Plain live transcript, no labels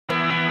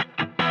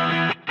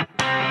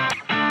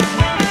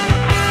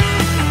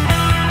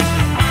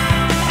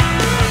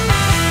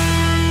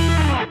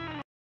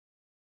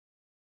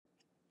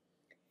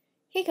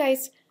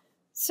guys,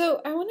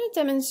 so I want to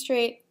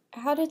demonstrate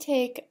how to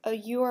take a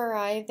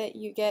URI that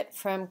you get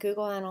from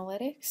Google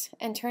Analytics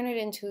and turn it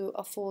into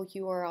a full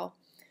URL.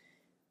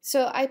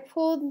 So I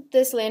pulled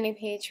this landing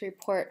page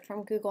report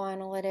from Google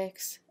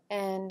Analytics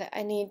and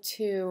I need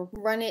to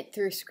run it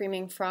through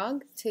Screaming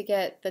Frog to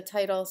get the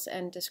titles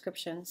and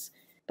descriptions.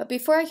 But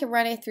before I can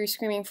run it through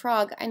Screaming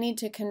Frog, I need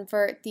to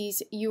convert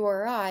these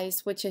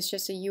URIs, which is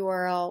just a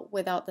URL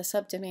without the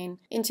subdomain,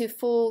 into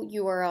full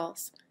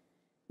URLs.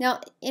 Now,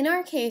 in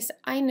our case,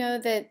 I know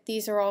that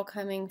these are all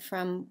coming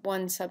from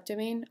one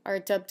subdomain, our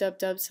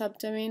www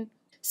subdomain.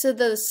 So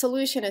the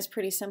solution is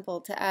pretty simple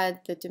to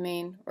add the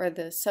domain or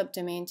the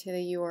subdomain to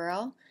the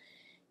URL.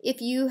 If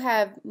you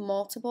have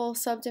multiple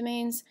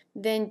subdomains,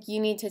 then you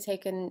need to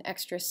take an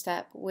extra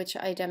step, which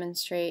I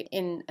demonstrate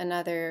in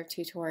another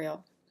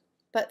tutorial.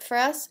 But for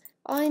us,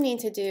 all I need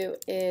to do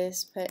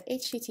is put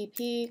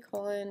http://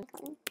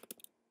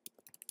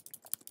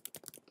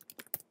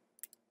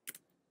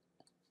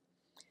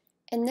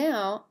 and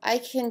now I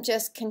can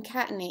just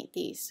concatenate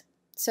these.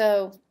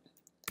 So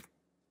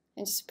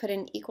I just put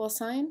an equal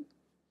sign,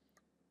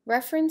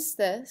 reference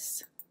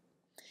this,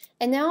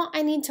 and now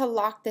I need to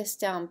lock this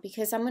down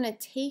because I'm going to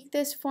take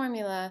this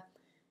formula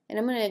and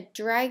I'm going to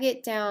drag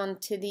it down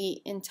to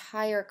the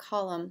entire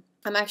column.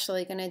 I'm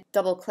actually going to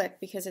double click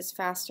because it's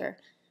faster.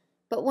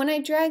 But when I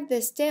drag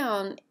this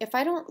down, if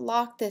I don't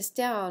lock this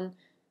down,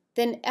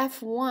 then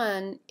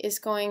F1 is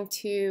going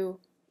to,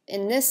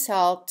 in this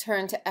cell,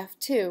 turn to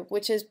F2,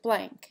 which is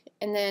blank.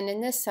 And then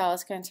in this cell,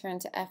 it's going to turn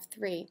to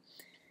F3.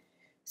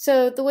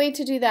 So the way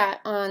to do that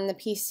on the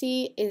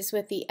PC is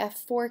with the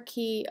F4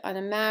 key. On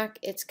a Mac,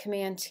 it's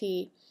Command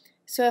T.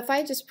 So if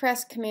I just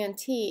press Command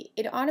T,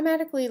 it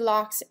automatically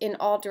locks in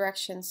all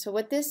directions. So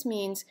what this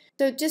means,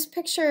 so just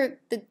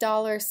picture the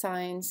dollar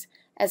signs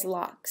as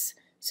locks.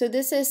 So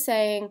this is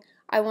saying,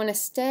 I want to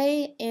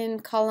stay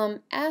in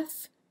column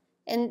F,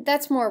 and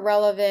that's more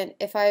relevant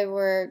if I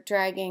were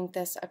dragging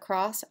this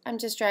across. I'm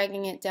just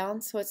dragging it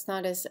down, so it's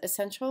not as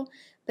essential,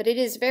 but it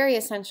is very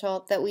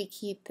essential that we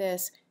keep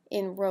this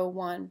in row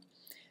 1.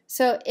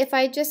 So if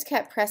I just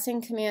kept pressing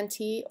Command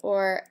T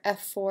or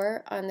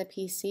F4 on the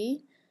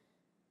PC,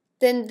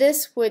 then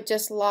this would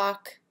just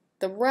lock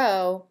the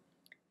row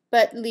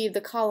but leave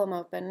the column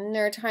open. And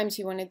there are times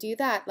you want to do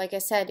that. Like I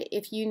said,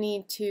 if you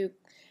need to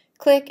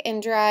click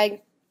and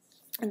drag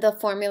the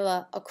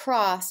formula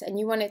across and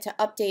you want it to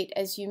update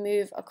as you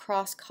move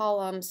across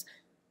columns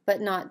but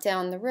not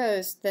down the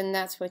rows, then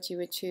that's what you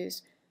would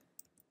choose.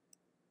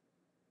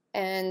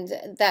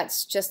 And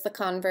that's just the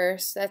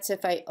converse. That's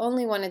if I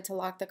only wanted to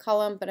lock the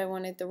column but I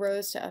wanted the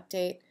rows to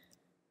update.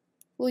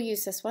 We'll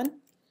use this one.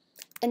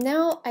 And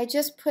now I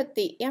just put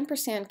the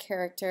ampersand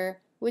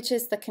character, which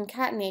is the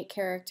concatenate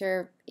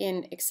character,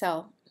 in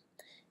Excel.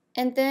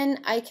 And then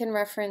I can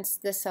reference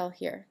this cell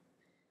here.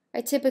 I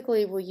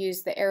typically will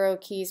use the arrow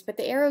keys, but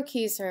the arrow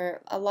keys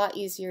are a lot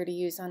easier to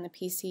use on the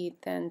PC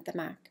than the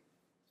Mac.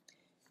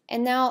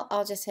 And now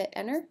I'll just hit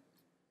enter.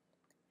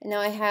 And now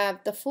I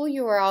have the full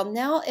URL.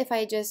 Now if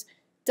I just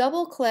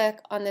double click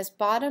on this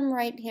bottom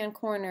right hand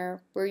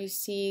corner where you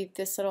see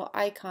this little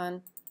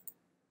icon,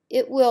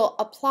 it will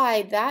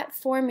apply that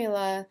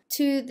formula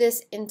to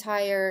this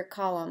entire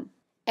column.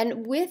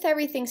 And with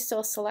everything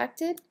still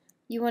selected,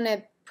 you want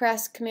to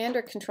press Command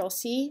or Control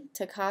C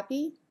to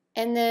copy,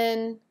 and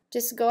then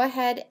just go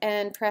ahead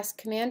and press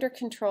Command or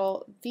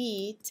Control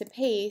V to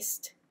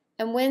paste.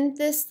 And when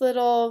this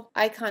little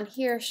icon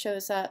here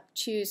shows up,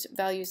 choose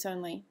Values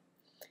Only.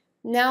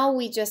 Now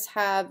we just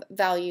have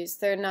values.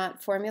 They're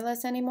not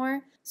formulas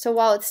anymore. So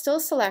while it's still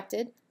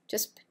selected,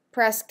 just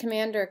press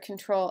Command or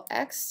Control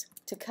X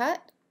to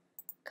cut,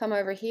 come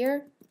over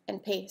here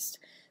and paste.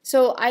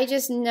 So I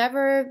just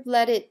never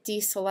let it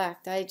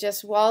deselect. I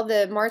just, while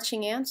the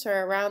marching ants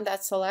are around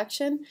that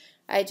selection,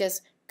 I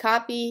just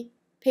copy,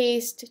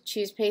 paste,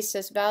 choose paste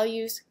as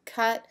values,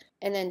 cut,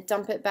 and then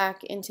dump it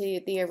back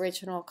into the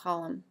original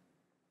column.